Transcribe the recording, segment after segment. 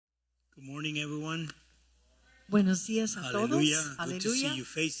Good morning, everyone. Buenos días a Hallelujah. todos. Good to see Aleluya. your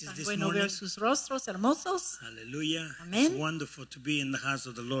faces Tan this bueno morning. ver sus rostros hermosos. Hallelujah. Amen. It's wonderful to be in the house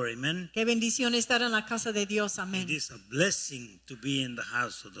of the Lord. Amen. Qué bendición estar en la casa de Dios. Amén. It is a blessing to be in the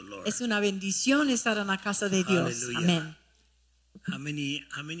house of the Lord. Es una bendición estar en la casa de Dios. Hallelujah. Amén.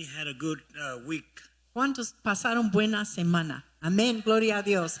 How many had a good week? ¿Cuántos pasaron buena semana? Amén. Gloria a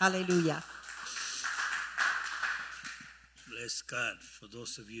Dios. Aleluya. Bless God for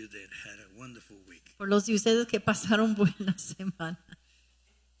those of you that had a wonderful week. Por los de ustedes que pasaron buena semana.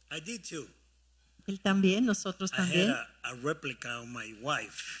 I did too. Él también, nosotros I had también. a replica of my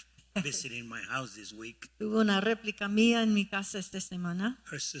wife visiting my house this week. Tuve una réplica mía en mi casa esta semana.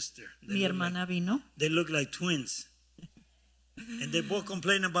 Her sister. Mi hermana vino. They look like twins. And they both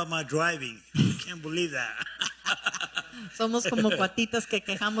complain about my driving. I can't believe that. Somos como cuatitas que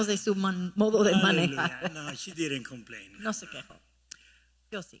quejamos de su modo de manejar. Hallelujah. No, she didn't complain. No se quejó.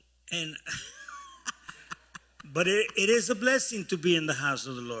 Yo sí. And but it is a blessing to be in the house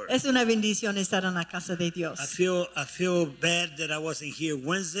of the Lord. Es una bendición estar en la casa de Dios. I feel bad that I wasn't here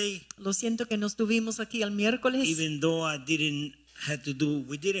Wednesday, Lo siento que no estuvimos aquí el miércoles. even though we didn't have to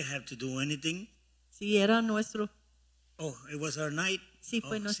do anything. Sí, era nuestro. Oh, it was our night. Sí,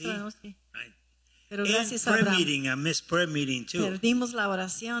 fue Oh, nuestra see? noche. Right. Pero And gracias a prayer Abraham. meeting. I missed prayer meeting too. Perdimos la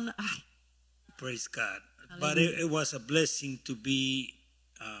oración. Ay, Praise God. But Hallelujah. it was a blessing to be,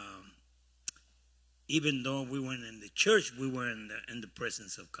 even though we weren't in the church, we were in the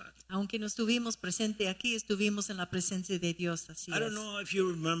presence of God. aunque no estuvimos presente aquí, estuvimos en la presencia de Dios. Así I don't es. know if you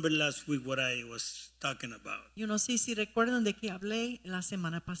remember last week what I was talking about, Yo no sé si recuerdan de qué hablé la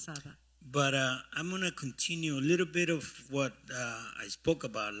semana pasada. but I'm going to continue a little bit of what I spoke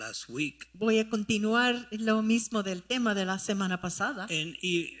about last week. Voy a continuar lo mismo del tema de la semana pasada. And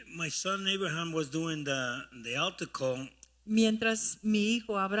my son Abraham was doing the altar call, Mientras mi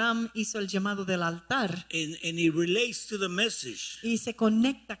hijo Abraham hizo el llamado del altar and it relates to the message. y se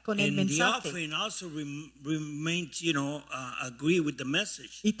conecta con el And the mensaje. offering also remains, agree with the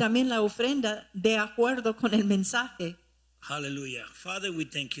message. Y también la ofrenda de acuerdo con el mensaje. Hallelujah. Father, we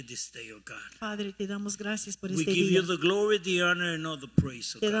thank you this day, oh God. Padre, te damos gracias por We este give día. you the glory, the honor, and all the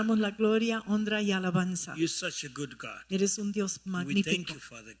praise, oh Te God. damos la gloria, honra y alabanza. You're such a good God. Eres un Dios We thank magnífico. you,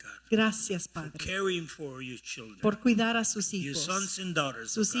 Father God, Gracias, for Padre, caring for your children, por cuidar a sus your hijos, sons and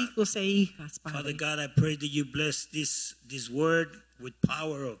daughters, oh sus God. hijos e hijas, Father Padre. God, I pray that you bless this word with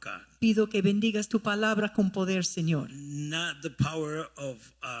power, oh God. Pido que bendigas tu palabra con poder, Señor. Not the power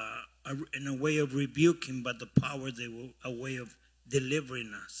of, in a way of rebuking, but the power a way of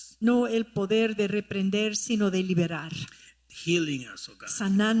delivering us, No el poder de reprender, sino de liberar. healing us, oh God.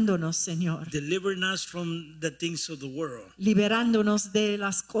 Sanándonos, Señor. Delivering us from the things of the world. Liberándonos de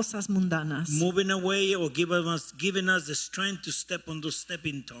las cosas mundanas. Moving away or giving us the strength to step on those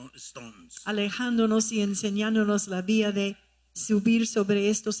stepping stones. Alejándonos y enseñándonos la vía de subir sobre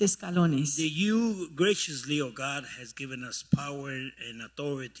estos escalones. That you graciously, oh God, has given us power and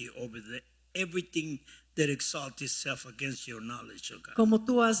authority over everything that exalts itself against your knowledge, oh God. Como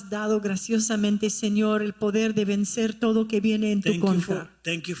tú has dado graciosamente, Señor, el poder de vencer todo que viene en tu contra.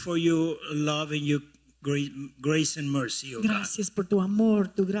 Thank you for your love and your grace and mercy, oh God. Gracias por tu amor,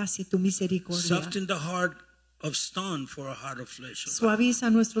 tu gracia, tu misericordia. Soften the heart of stone for a heart of flesh, oh God.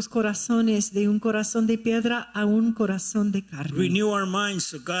 Suaviza nuestros corazones de un corazón de piedra a un corazón de carne. Renew our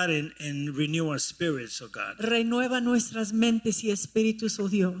minds, oh God, and renew our spirits, oh God. Renueva nuestras mentes y espíritus, oh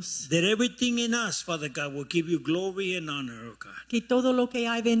Dios. That everything in us, Father God, will give you glory and honor, oh God. Que todo lo que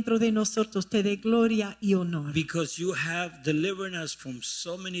hay dentro de nosotros te dé gloria y honor. Because you have delivered us from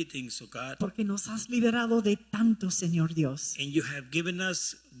so many things, oh God. Porque nos has liberado de tanto, Señor Dios. And you have given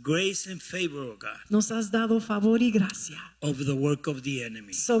us grace and favor, oh God, Nos has dado favor y gracia over the work of the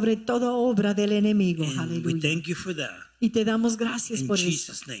enemy. sobre toda obra del enemigo. And we Aleluya. thank you for that. Y te damos gracias In por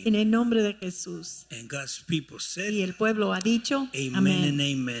Jesus' eso. name. En el nombre de Jesús. And God's people said, Y el pueblo ha dicho, amen amén. and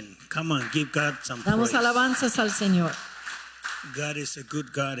amen. Come on, give God some Damos praise. alabanzas al Señor. God is a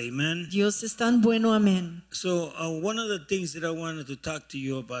good God, amen. Dios es tan bueno, amén. So one of the things that I wanted to talk to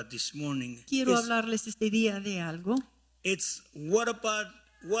you about this morning Quiero is hablarles este día de algo. it's what about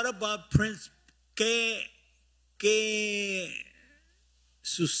Prince? ¿Qué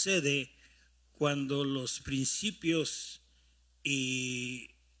sucede cuando los principios y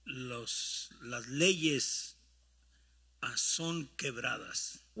las leyes son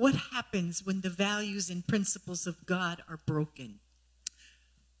quebradas? What happens when the values and principles of God are broken?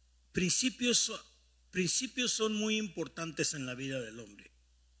 Principios son muy importantes en la vida del hombre,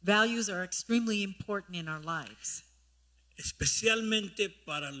 Values are extremely important in our lives, especialmente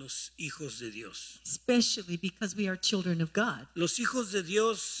para los hijos de Dios. especially because we are children of God. Los hijos de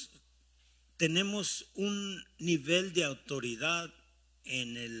Dios tenemos un nivel de autoridad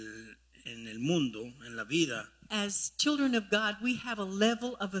en el mundo, en la vida, As children of God, we have a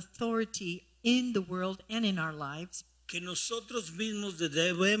level of authority in the world and in our lives que nosotros mismos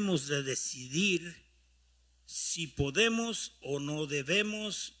debemos de decidir si podemos o no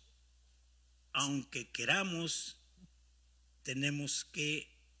debemos, aunque queramos, tenemos que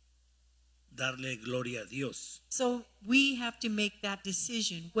darle gloria a Dios. So we have to make that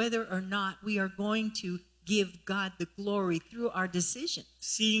decision whether or not we are going to give God the glory through our decision.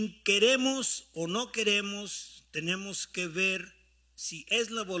 Si queremos o no queremos, tenemos que ver si es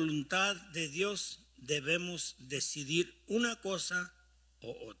la voluntad de Dios, debemos decidir una cosa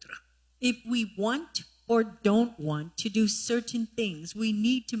o otra. If we want or don't want to do certain things, we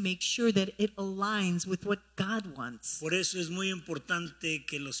need to make sure that it aligns with what God wants. Por eso es muy importante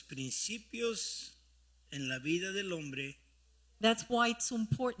que los principios en la vida del hombre That's why it's so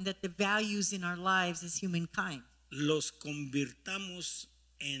important that the values in our lives as humankind, los convirtamos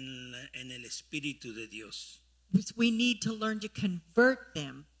en el Espíritu de Dios which we need to learn to convert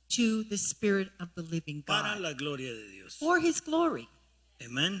them to the Spirit of the living para God la gloria de Dios. for His glory.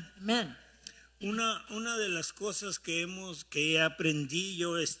 Amén. Amen. Una de las cosas que aprendí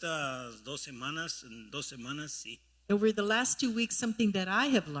yo estas 2 semanas, sí. Over the last 2 weeks, something that I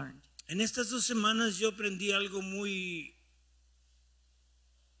have learned. En estas 2 semanas yo aprendí algo muy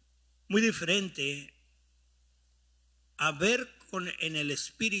diferente, a ver en el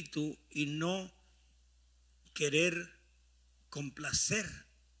espíritu y no querer complacer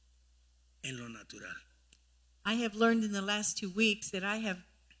en lo natural. I have learned in the last 2 weeks that I have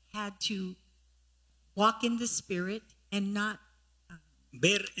had to walk in the Spirit and not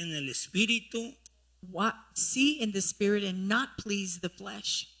Ver en el espíritu see in the Spirit and not please the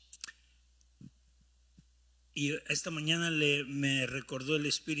flesh. y esta mañana me recordó el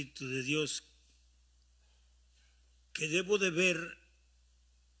Espíritu de Dios que debo de ver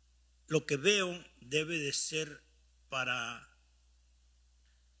lo que veo debe de ser para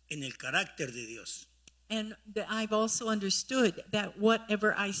en el carácter de Dios. And I've also understood that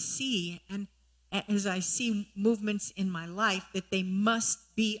whatever I see, and as I see movements in my life, that they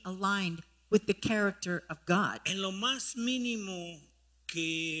must be aligned with the character of God. En lo más mínimo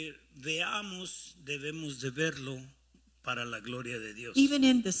que veamos, debemos de verlo para la gloria de Dios. Even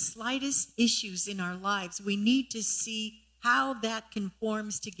in the slightest issues in our lives, we need to see how that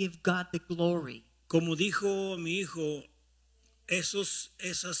conforms to give God the glory. Como dijo mi hijo, esas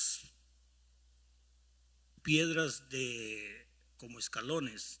piedras como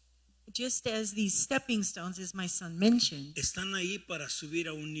escalones Just as these stepping stones, as my son mentioned, están ahí para subir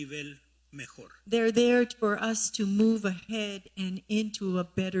a un nivel mejor. they're there for us to move ahead and into a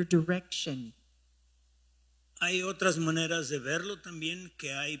better direction. Hay otras maneras de verlo también,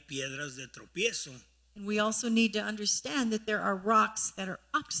 que hay piedras de tropiezo. And we also need to understand that there are rocks that are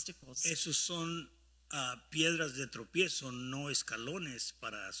obstacles. Esos son piedras de tropiezo, no escalones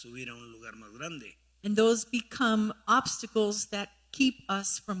para subir a un lugar más grande. And those become obstacles that keep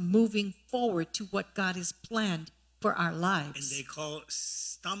us from moving forward to what God has planned for our And lives. they call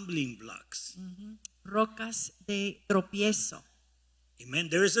stumbling blocks. Rocas de tropiezo. Amen.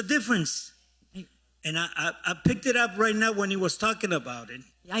 There is a difference. And I picked it up right now when he was talking about it.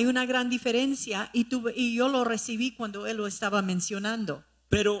 Hay una gran diferencia y yo lo recibí cuando él lo estaba mencionando.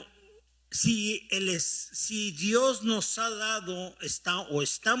 Pero si Dios nos ha dado o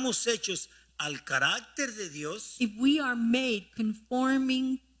estamos hechos al carácter de Dios, If we are made conform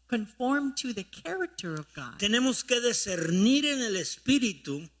to the character of God, tenemos que discernir en el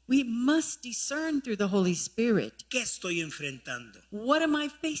espíritu we must discern through the Holy Spirit. qué estoy enfrentando, What am I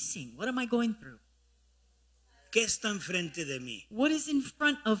facing? What am I going through? qué está enfrente de mí. What is in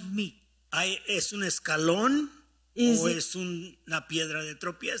front of me? ¿Es un escalón Is o it- es una piedra de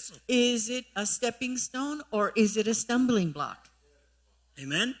tropiezo? Is it a stepping stone or is it a stumbling block?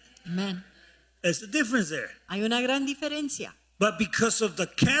 Amen. Amen. There's a difference there. Hay una gran diferencia. But because of the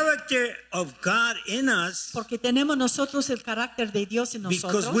character of God in us, Porque tenemos nosotros el carácter de Dios en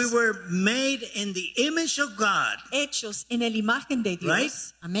nosotros, because we were made in the image of God, hechos en el imagen de Dios. Right?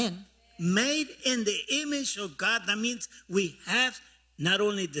 Amén. made in the image of God, that means we have not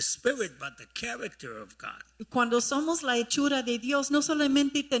only the spirit but the character of God. Cuando somos la hechura de Dios, no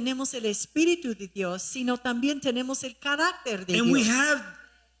solamente tenemos el espíritu de Dios, sino también tenemos el carácter de And Dios. we have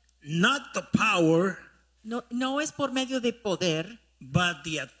not the power No es por medio de poder, but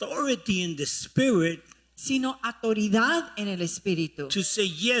the authority in the spirit sino autoridad en el espíritu. to say,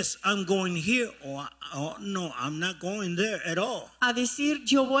 yes, I'm going here, or no, I'm not going there at all. A decir,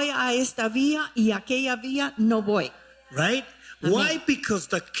 yo voy a esta vía y a aquella vía no voy. Right? Why? Because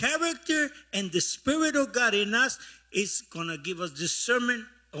the character and the Spirit of God in us is going to give us discernment,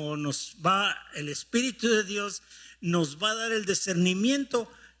 o el Espíritu de Dios nos va a dar el discernimiento.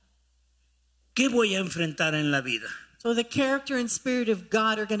 ¿Qué voy a enfrentar en la vida? So the character and Spirit of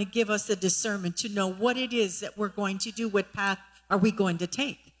God are going to give us the discernment to know what it is that we're going to do, what path are we going to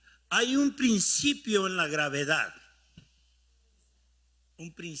take. Hay un principio en la gravedad.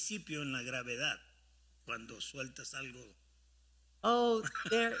 Un principio en la gravedad. Cuando sueltas algo. Oh,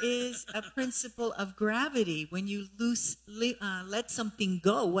 there is a principle of gravity. When you let something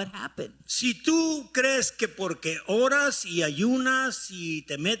go, what happens? Si tú crees que porque oras y ayunas y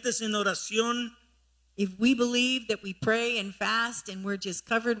te metes en oración, if we believe that we pray and fast and we're just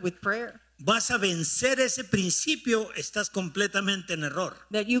covered with prayer, vas a vencer ese principio, estás completamente en error.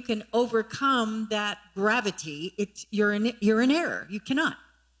 that you can overcome that gravity, you're in error. You cannot.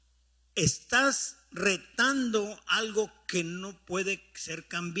 Estás retando algo que no puede ser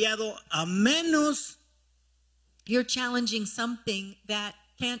cambiado a menos You're challenging something that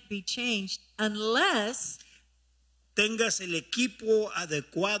can't be changed unless tengas el equipo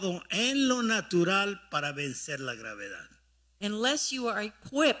adecuado en lo natural para vencer la gravedad. unless you are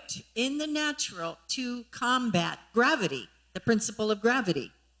equipped in the natural to combat gravity, the principle of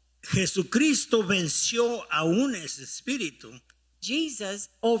gravity. Jesucristo venció aún ese espíritu. Jesus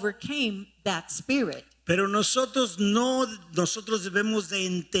overcame that spirit. Pero nosotros debemos de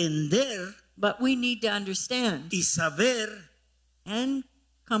entender But we need to understand y saber and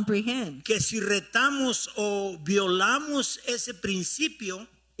comprehend. que si retamos o violamos ese principio,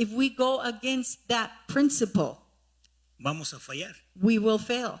 If we go against that principle, vamos a fallar. we will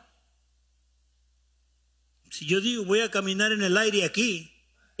fail. Si yo digo voy a caminar en el aire aquí,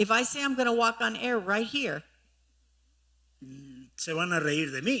 If I say I'm going to walk on air right here, se van a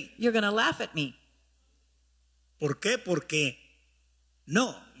reír de mí. you're going to laugh at me. ¿Por qué? Porque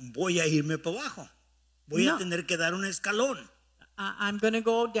no, voy a irme para abajo. Voy a tener que dar un escalón. I'm going to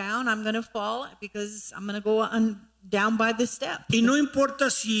go down. I'm going to fall because I'm going to go down by the step. Y no importa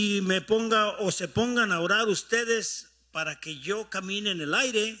si me ponga o se pongan a orar ustedes para que yo camine en el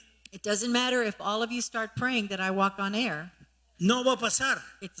aire, It doesn't matter if all of you start praying that I walk on air. no va a pasar.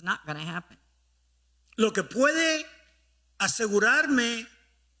 It's not going to happen. Lo que puede asegurarme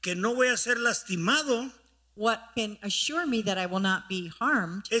que no voy a ser lastimado What can assure me that I will not be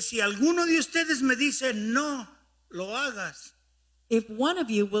harmed, es si alguno de ustedes me dice no lo hagas, if one of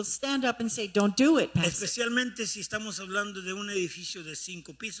you will stand up and say, don't do it, Pastor. especialmente si estamos hablando de un edificio de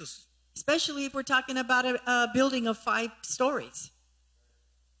 5 pisos. Especially if we're talking about a building of 5 stories.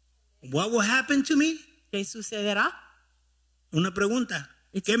 What will happen to me? ¿Qué sucederá? Una pregunta.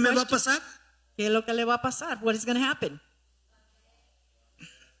 It's ¿Qué a me va a question. pasar? ¿Qué es lo que le va a pasar? What is going to happen?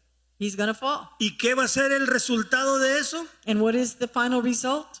 He's going to fall. ¿Y qué va a ser el resultado de eso? And what is the final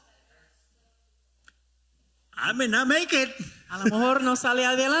result? I may not make it. A lo mejor no sale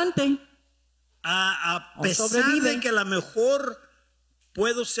adelante. A O pesar sobrevive. de que a lo mejor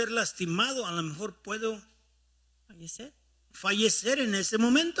puedo ser lastimado, a lo mejor puedo You said? fallecer en ese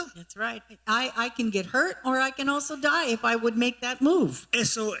momento. That's right. I can get hurt or I can also die if I would make that move.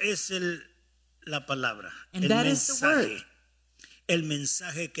 Eso es la palabra, And el that is the word. mensaje. El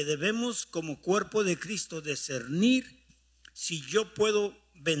mensaje que debemos como cuerpo de Cristo discernir si yo puedo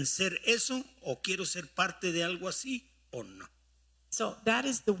vencer eso o quiero ser parte de algo así o no. So that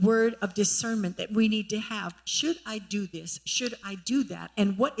is the word of discernment that we need to have. Should I do this? Should I do that?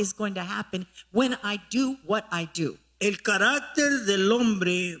 And what is going to happen when I do what I do? El carácter del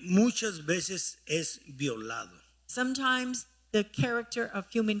hombre muchas veces es violado. Sometimes the character of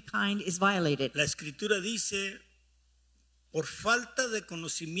humankind is violated. La escritura dice, por falta de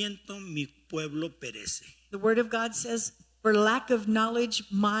conocimiento mi pueblo perece. The word of God says, for lack of knowledge,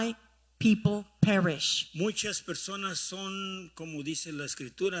 my people perish. Muchas personas son, como dice la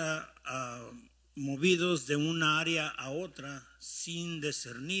escritura, movidos de una área a otra sin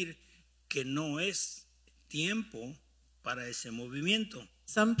discernir que no es tiempo para ese movimiento.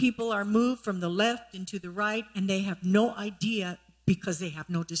 Some people are moved from the left into the right and they have no idea because they have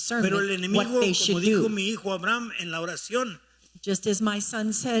no discernment Pero el enemigo, what they como should dijo do. mi hijo Abraham en la oración, Just as my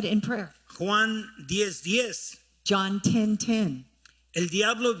son said in prayer, Juan 10:10, John 10:10. el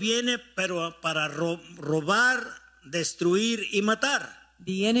diablo viene pero para robar, destruir y matar.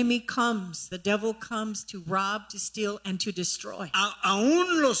 The enemy comes, the devil comes to rob, to steal, and to destroy.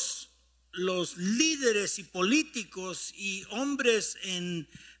 Aún los líderes y políticos y hombres en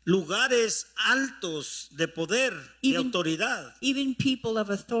lugares altos de poder, de autoridad, Even people of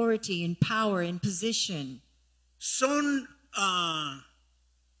authority and power and position son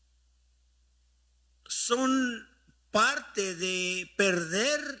parte de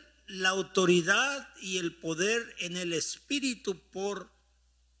perder la autoridad y el poder en el espíritu por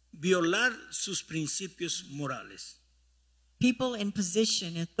violar sus principios morales. People in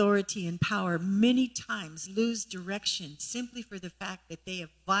position, authority, and power many times lose direction simply for the fact that they have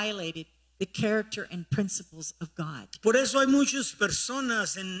violated the character and principles of God. Por eso hay muchas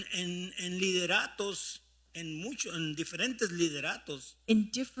personas en lideratos, en diferentes lideratos, In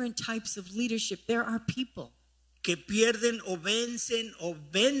different types of leadership, there are people que pierden o vencen o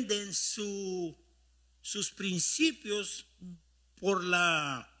venden sus principios por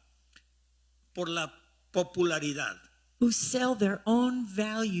la popularidad. who sell their own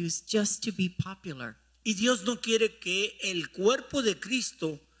values just to be popular. Y Dios no quiere que el cuerpo de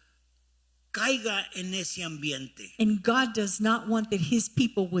Cristo caiga en ese ambiente. And God does not want that his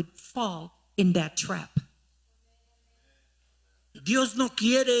people would fall in that trap. Dios no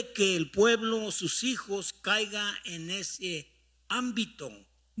quiere que el pueblo, sus hijos, caiga en ese ámbito.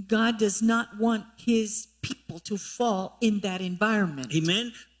 God does not want his people to fall in that environment.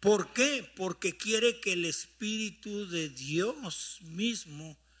 Amén. ¿Por qué? Porque quiere que el Espíritu de Dios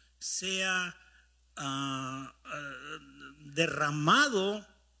mismo sea derramado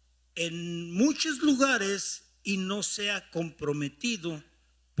en muchos lugares y no sea comprometido,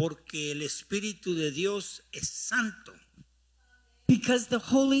 porque el Espíritu de Dios es santo. Because the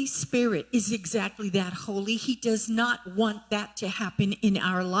Holy Spirit is exactly that holy. He does not want that to happen in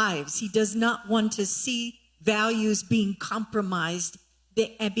our lives. He does not want to see values being compromised.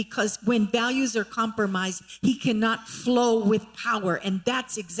 And because when values are compromised, he cannot flow with power. And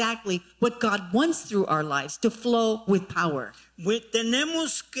that's exactly what God wants through our lives, to flow with power.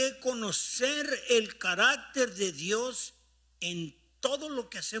 Tenemos que conocer el carácter de Dios en todo lo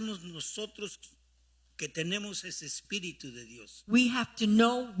que hacemos nosotros, que tenemos ese Espíritu de Dios. We have to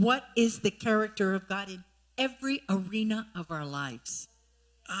know what is the character of God in every arena of our lives.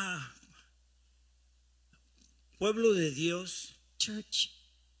 Pueblo de Dios, Church,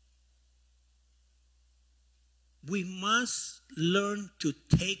 we must learn to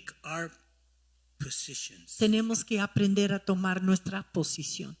take our positions tenemos que aprender a tomar nuestra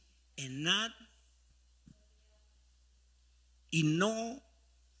posición and no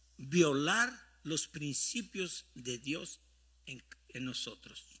violar los principios de Dios en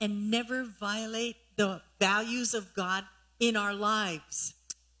nosotros. and never violate the values of God in our lives.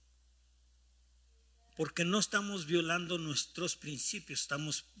 Porque no estamos violando nuestros principios,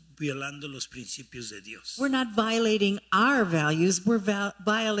 estamos violando los principios de Dios. We're not violating our values, we're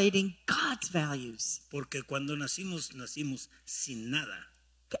violating God's values. Porque cuando nacimos sin nada.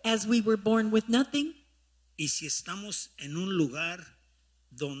 As we were born with nothing, Y si estamos en un lugar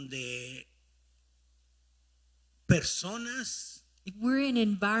donde personas if we're in an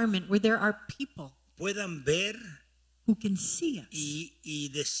environment where there are people puedan ver who can see us y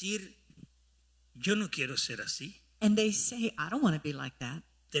decir, yo no quiero ser así, and they say, I don't want to be like that,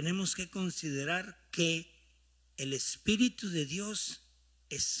 tenemos que considerar que el Espíritu de Dios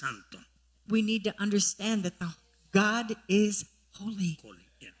es santo. we need to understand that the God is holy.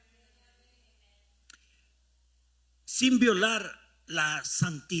 Yeah. Sin violar la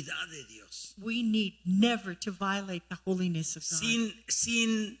santidad de Dios. We need never to violate the holiness of God.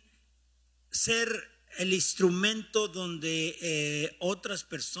 Sin ser el instrumento donde otras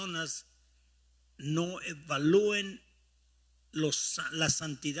personas no evalúen la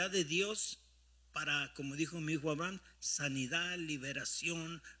santidad de Dios para, como dijo mi hijo Abraham, sanidad,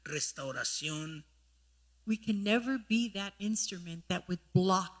 liberación, restauración. We can never be that instrument that would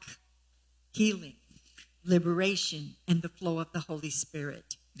block healing, liberation, and the flow of the Holy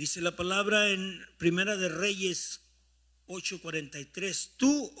Spirit. Dice la palabra en Primera de Reyes 8:43,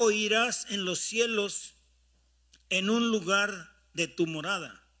 tú oirás en los cielos en un lugar de tu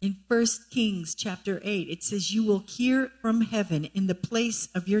morada. In 1 Kings chapter 8, it says, you will hear from heaven in the place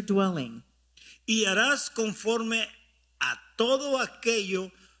of your dwelling. Y harás conforme a todo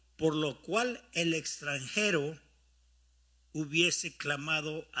aquello por lo cual el extranjero hubiese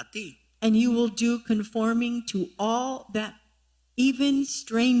clamado a ti. And you will do conforming to all that even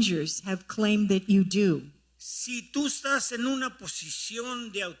strangers have claimed that you do. Si tú estás en una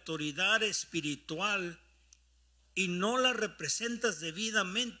posición de autoridad espiritual y no la representas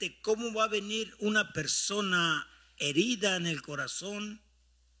debidamente, ¿cómo va a venir una persona herida en el corazón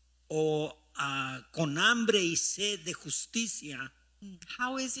o con hambre y sed de justicia?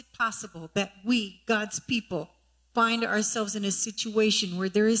 How is it possible that we, God's people, find ourselves in a situation where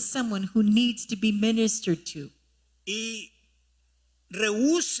there is someone who needs to be ministered to? Y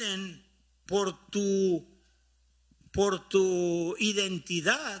rehúsen por tu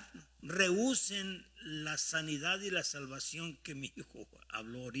identidad, rehúsen la sanidad y la salvación que mi hijo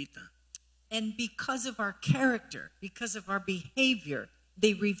habló ahorita. And because of our character, because of our behavior,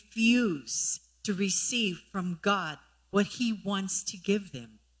 they refuse to receive from God what he wants to give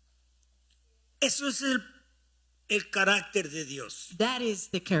them. Eso es el carácter de Dios. That is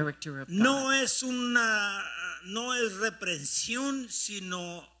the character of God. No es reprensión,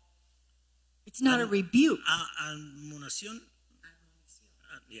 sino It's not a rebuke. admonación.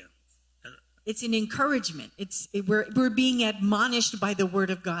 Yeah. It's an encouragement. We're being admonished by the word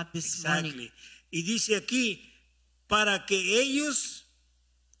of God this morning. Exactly. Y dice aquí, para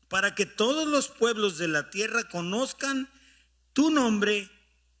que todos los pueblos de la tierra conozcan tu nombre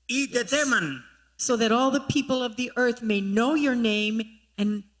y te teman. So that all the people of the earth may know your name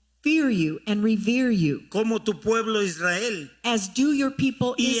and fear you and revere you. Como tu pueblo Israel. As do your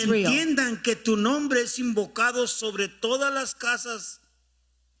people Y Israel. entiendan que tu nombre es invocado sobre todas las casas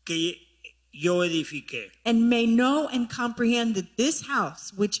que yo edifiqué. And may know and comprehend that this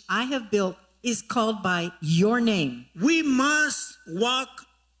house which I have built is called by your name. We must walk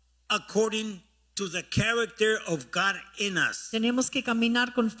according to the character of God in us. Tenemos que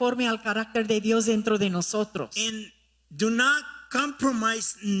caminar conforme al carácter de Dios dentro de nosotros. And do not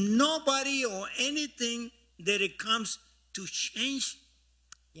compromise nobody or anything that it comes to change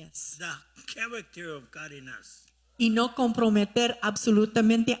Yes. the character of God in us. Y no comprometer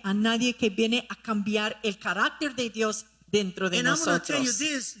absolutamente a nadie que viene a cambiar el carácter de Dios dentro de And I'm going to tell you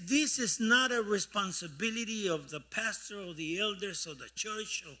nosotros. this is not a responsibility of the pastor or the elders or the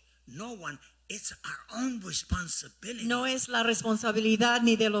church or no one. It's our own responsibility. No es la responsabilidad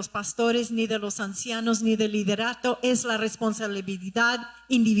ni de los pastores, ni de los ancianos, ni del liderato. Es la responsabilidad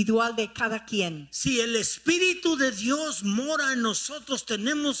individual de cada quien. Si el Espíritu de Dios mora en nosotros,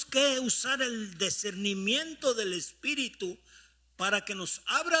 tenemos que usar el discernimiento del Espíritu para que nos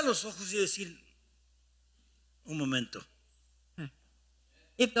abra los ojos y decir, un momento.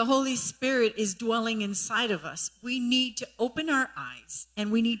 If the Holy Spirit is dwelling inside of us, we need to open our eyes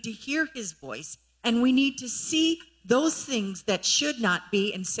and we need to hear his voice and we need to see those things that should not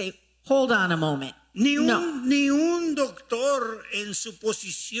be and say, hold on a moment. Ni No. un doctor en su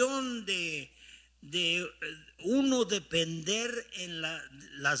posición de uno depender en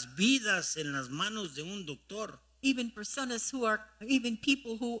las vidas en las manos de un doctor. Even personas even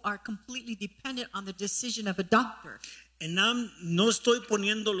people who are completely dependent on the decision of a doctor. No estoy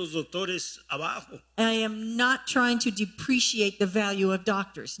poniendo los doctores abajo. I am not trying to depreciate the value of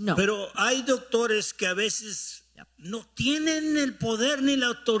doctors. No. Pero hay doctores que a veces no tienen el poder ni la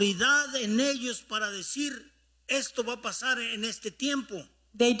autoridad en ellos para decir esto va a pasar en este tiempo.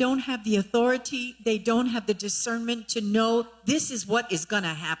 They don't have the authority, they don't have the discernment to know this is what is going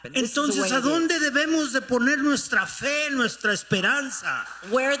to happen. This is the way Entonces, ¿a it dónde is. debemos de poner nuestra fe, nuestra esperanza?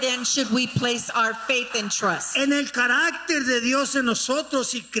 Where then should we place our faith and trust? En el carácter de Dios en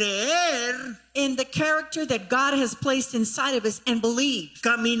nosotros y creer, In the character that God has placed inside of us and believe,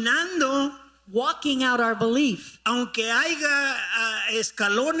 caminando, walking out our belief. aunque haya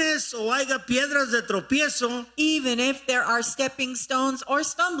escalones o haya piedras de tropiezo, Even if there are stepping stones or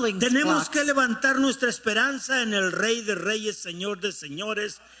stumbling tenemos blocks, que levantar nuestra esperanza en el Rey de Reyes, Señor de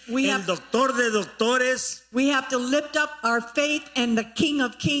Señores, We el have- Doctor de Doctores. we have to lift up our faith in the King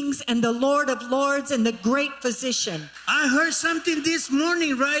of Kings and the Lord of Lords and the great physician. I heard something this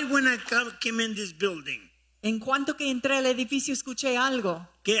morning right when I came in this building. En cuanto que entré al edificio escuché algo.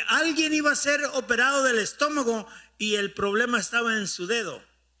 Que alguien iba a ser operado del estómago y el problema estaba en su dedo.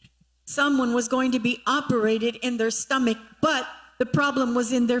 Someone was going to be operated in their stomach, but the problem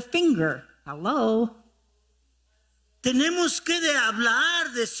was in their finger. Hello? Tenemos que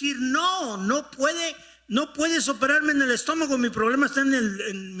hablar, decir no puedes operarme en el estómago, mi problema está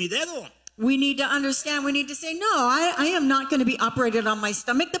en mi dedo. We need to understand, we need to say, no, I am not going to be operated on my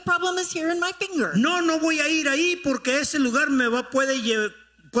stomach. The problem is here in my finger. No voy a ir ahí porque ese lugar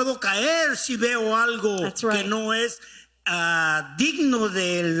puedo caer si veo algo That's right. que no es digno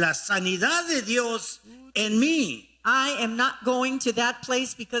de la sanidad de Dios en mí. I am not going to that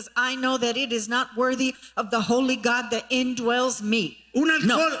place because I know that it is not worthy of the holy God that indwells me. Un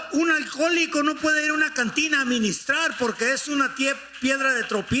No. alcohólico no puede ir a una cantina a ministrar porque es una piedra de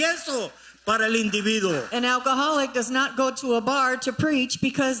tropiezo para el individuo. An alcoholic does not go to a bar to preach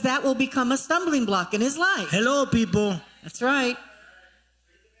because that will become a stumbling block in his life. Hello, people. That's right.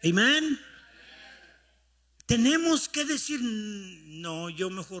 Amen. Tenemos que decir, no, yo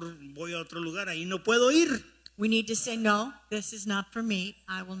mejor voy a otro lugar, ahí no puedo ir. We need to say, no, this is not for me.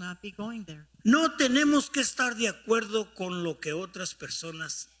 I will not be going there. No tenemos que estar de acuerdo con lo que otras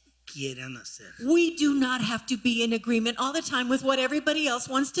personas quieran hacer. We do not have to be in agreement all the time with what everybody else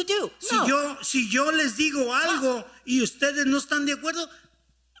wants to do. No. Si yo les digo algo y ustedes no están de acuerdo,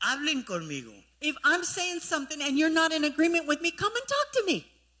 hablen conmigo. If I'm saying something and you're not in agreement with me, come and talk to me.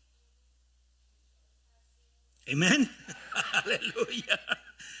 Amén. Aleluya.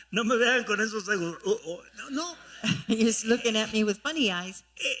 No me vean con esos ojos. No. You're just looking at me with funny eyes.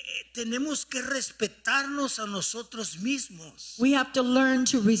 Tenemos que respetarnos a nosotros mismos. We have to learn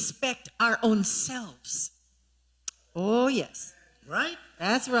to respect our own selves. Oh, yes. Right?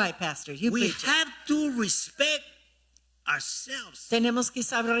 That's right, Pastor. You We preach it. have to respect ourselves. Tenemos que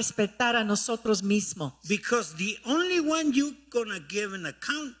saber respetar a nosotros mismos. Because the only one you're gonna give an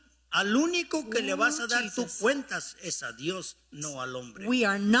account, al único que le vas a dar tus Jesus. cuentas es a Dios, no al hombre. We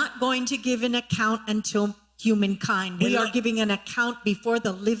are not going to give an account until humankind. We are giving an account before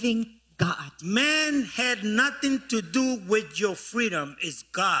the living God. Man had nothing to do with your freedom. It's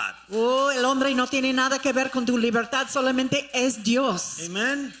God. Oh, el hombre no tiene nada que ver con tu libertad, solamente es Dios.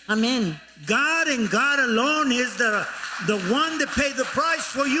 Amen. Amén. God and God alone is the one that paid the price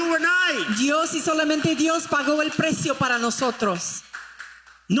for you and I. Dios y solamente Dios pagó el precio para nosotros.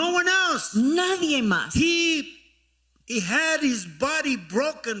 No one else. Nadie más. He had his body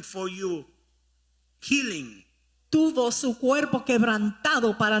broken for you. Healing. Tuvo su cuerpo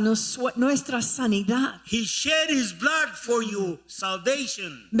quebrantado para nuestra sanidad. He shed his blood for you.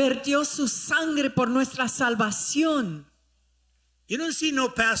 Salvation. Vertió su sangre por nuestra salvación. You don't see no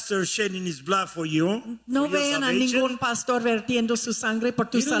pastor shedding his blood for you. No for your vean a salvation. ningún pastor vertiendo su sangre por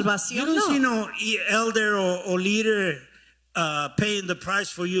tu You salvación. don't see No. no elder or leader paying the price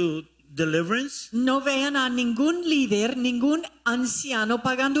for you deliverance. No vean a ningún líder, ningún anciano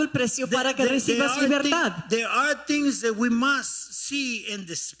pagando el precio para que recibas libertad. There are things that we must see in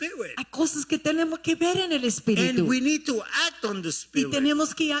the spirit. Hay cosas que tenemos que ver en el And Espíritu. we need to act on the Y spirit.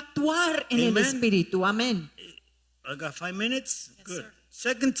 tenemos que actuar en el Amen. Espíritu. Amén. I got 5 minutes? Yes, Good.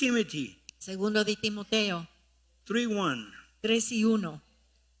 sir. 2 Timothy Segundo de Timoteo 3:1. 3:1.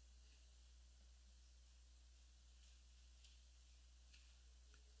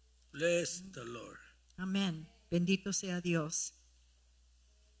 Bless the Lord. Amén. Bendito sea Dios.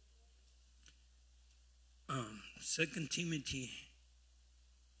 2 Timothy.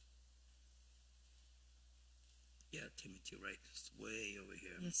 Yeah, Timothy, right. It's way over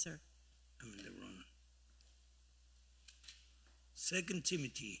here. Yes, sir. I'm in the wrong. 2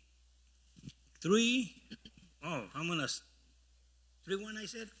 Timothy 3. Oh, I'm going to 3:1 I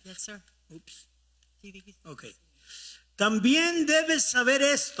said? Yes, sir. Oops. Sí, dijiste. Okay. También debes saber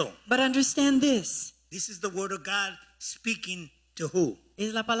esto. But understand this. This is the word of God speaking to who?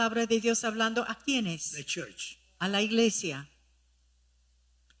 Es la palabra de Dios hablando a quienes, The church. a la iglesia.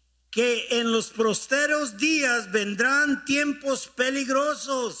 Que en los posteros días vendrán tiempos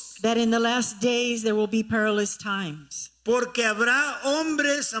peligrosos, That in the last days there will be perilous times. porque habrá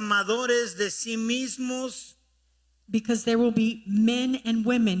hombres amadores de sí mismos, Because there will be men and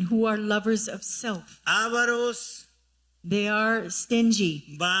women who are lovers of self. ávaros, They are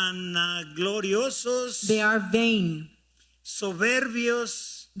stingy. vanagloriosos, They are vain.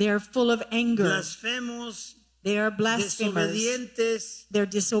 soberbios, They are full of anger. blasfemos, They are blasphemers. desobedientes They're a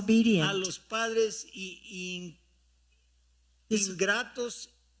disobedient. los padres y ingratos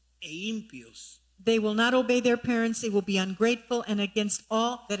e impios. They will not obey their parents. They will be ungrateful and against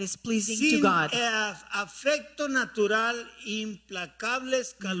all that is pleasing to Sin God. afecto natural,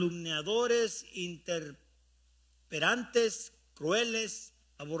 implacables, calumniadores, interperantes, crueles,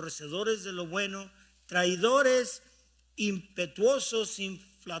 aborrecedores de lo bueno, traidores, impetuosos,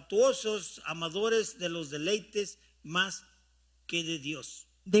 inflatuosos, amadores de los deleites más que de Dios.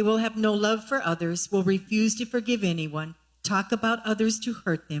 They will have no love for others, will refuse to forgive anyone, talk about others to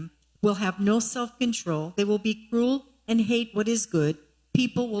hurt them, will have no self-control. They will be cruel and hate what is good.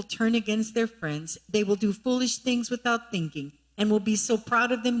 People will turn against their friends. They will do foolish things without thinking and will be so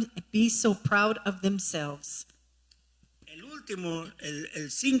proud of themselves. El último,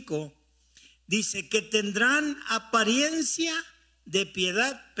 el 5, dice que tendrán apariencia de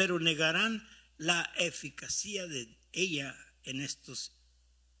piedad, pero negarán la eficacia de ella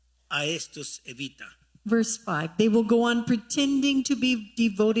a estos evita. Verse 5, they will go on pretending to be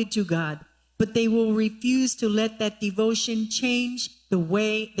devoted to God, but they will refuse to let that devotion change the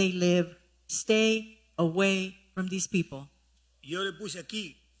way they live. Stay away from these people. Yo le puse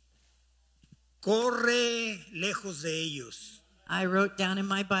aquí, corre lejos de ellos. I wrote down in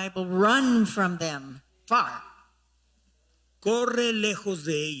my Bible, run from them, far. Corre lejos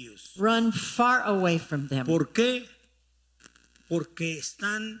de ellos. Run far away from them. ¿Por qué? Porque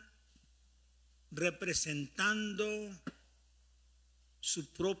están representando su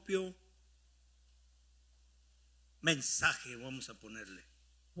propio mensaje, vamos a ponerle.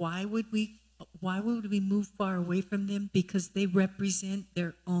 Why would we move far away from them? Because they represent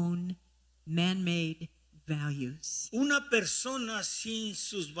their own man-made values. Una persona sin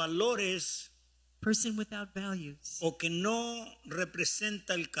sus valores Person without values, o que no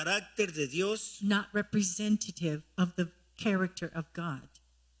representa el carácter de Dios, not representative of the character of God,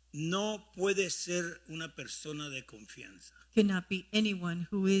 no puede ser una persona de confianza. cannot be anyone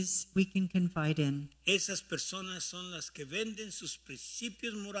who we can confide in. Esas personas son las que venden sus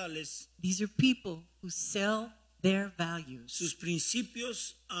principios morales, These are people who sell their values, sus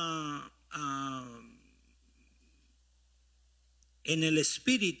principios en el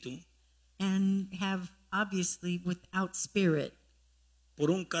espíritu and have obviously without spirit,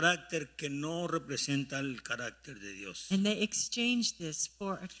 por un carácter que no representa el carácter de Dios. and they exchange this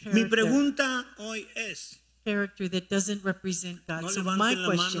for a Mi character pregunta hoy es, that doesn't represent God. no So my levanten la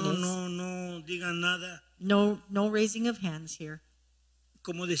question mano, is, no digan nada. no raising of hands here.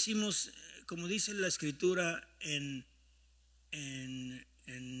 Como decimos, como dice la escritura en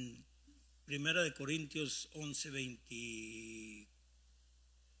Primera de Corintios 11:20,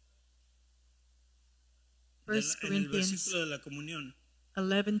 1 en el Corinthians versículo de la comunión,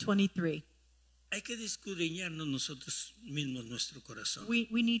 11:23. hay que escudriñarnos nosotros mismos nuestro corazón. We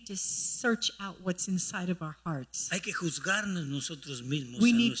need to search out what's inside of our hearts. Hay que juzgarnos nosotros mismos We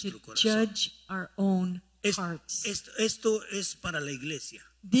en need nuestro to corazón. judge our own hearts. Esto es para la iglesia.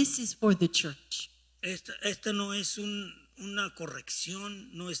 This is for the church. Esta no es una corrección,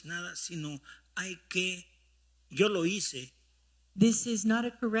 no es nada, sino yo lo hice. This is not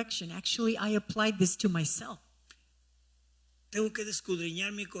a correction. Actually, I applied this to myself. Tengo que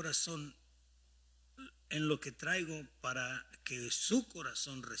escudriñar mi corazón en lo que traigo para que su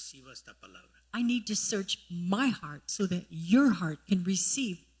corazón reciba esta palabra. I need to search my heart so that your heart can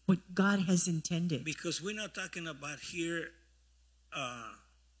receive what God has intended. Because we're not talking about here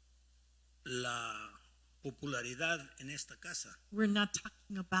la popularidad en esta casa. We're not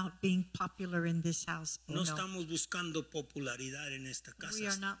talking about being popular in this house. Oh, No no. estamos buscando popularidad en esta casa. We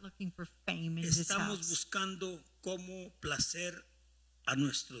are not looking for fame in this Estamos house. buscando cómo placer a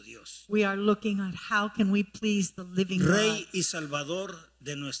nuestro Dios, We are looking at how can we please the living Rey God, y Salvador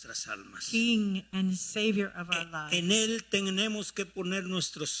de nuestras almas. King and Savior of our lives. En Él tenemos que poner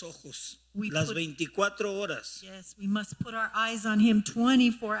nuestros ojos We las put- 24 horas. Yes, we must put our eyes on Him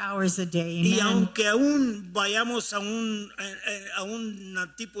 24 hours a day. Y Amen. aunque aún vayamos a un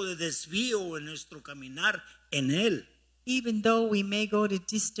tipo de desvío en nuestro caminar en Él, Even though we may go to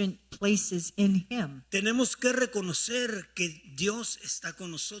distant places in Him, tenemos que reconocer que Dios está con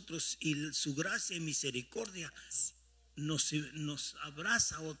nosotros y su gracia y misericordia nos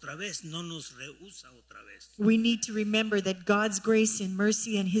abraza otra vez, no nos rehúsa otra vez. we need to remember that God's grace and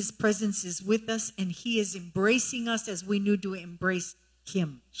mercy and His presence is with us, and He is embracing us as we need to embrace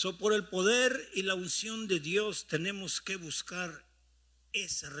Him. So, por el poder y la unción de Dios tenemos que buscar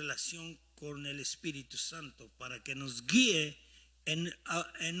esa relación con el Espíritu Santo para que nos guíe en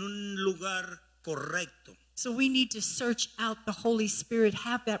un lugar correcto. So we need to search out the Holy Spirit,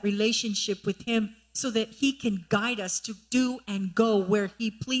 have that relationship with Him so that He can guide us to do and go where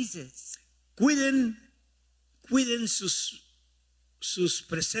He pleases. Cuiden sus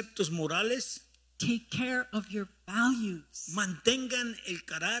preceptos morales, Take care of your values. mantengan el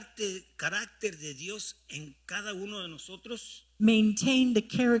carácter de Dios en cada uno de nosotros Maintain the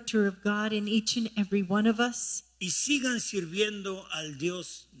character of God in each and every one of us, y sigan sirviendo al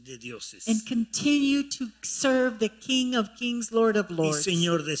Dios de dioses and continue to serve the King of Kings, Lord of y Lords,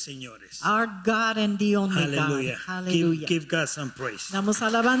 Señor de señores. our God and the only Hallelujah. God. Hallelujah. Give God some praise. Damos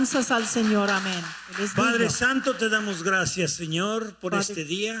alabanzas al Señor. Amén. Él es Padre digno. Santo, te damos gracias, Señor, por Father- este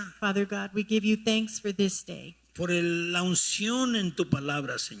día, Father God, we give you thanks for this day, por la unción en tu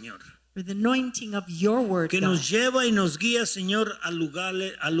palabra, Señor, for the anointing of your word, que God, nos lleva y nos guía, Señor, a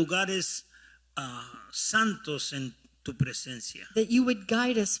lugares santos en tu presencia, that you would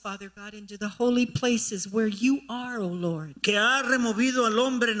guide us, Father God, into the holy places where you are, O Lord, que ha removido al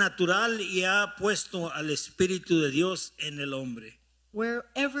hombre natural y ha puesto al Espíritu de Dios en el hombre.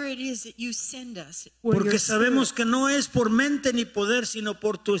 wherever it is that you send us, where Porque your sabemos spirit, que no es por mente ni poder, sino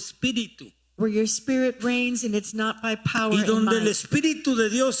por tu Espíritu. where your spirit reigns, and it's not by power Y and donde el might. Espíritu de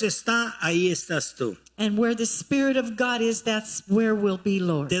Dios está, ahí estás tú. And where the Spirit of God is, that's where we'll be,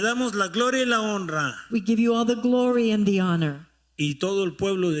 Lord. Te damos la gloria y la honra. We give you all the glory and the honor. Y todo el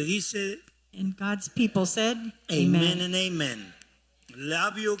pueblo le dice, And God's people said, amen Amen. and amen.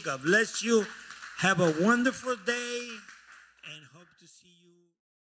 Love you. God bless you. Have a wonderful day.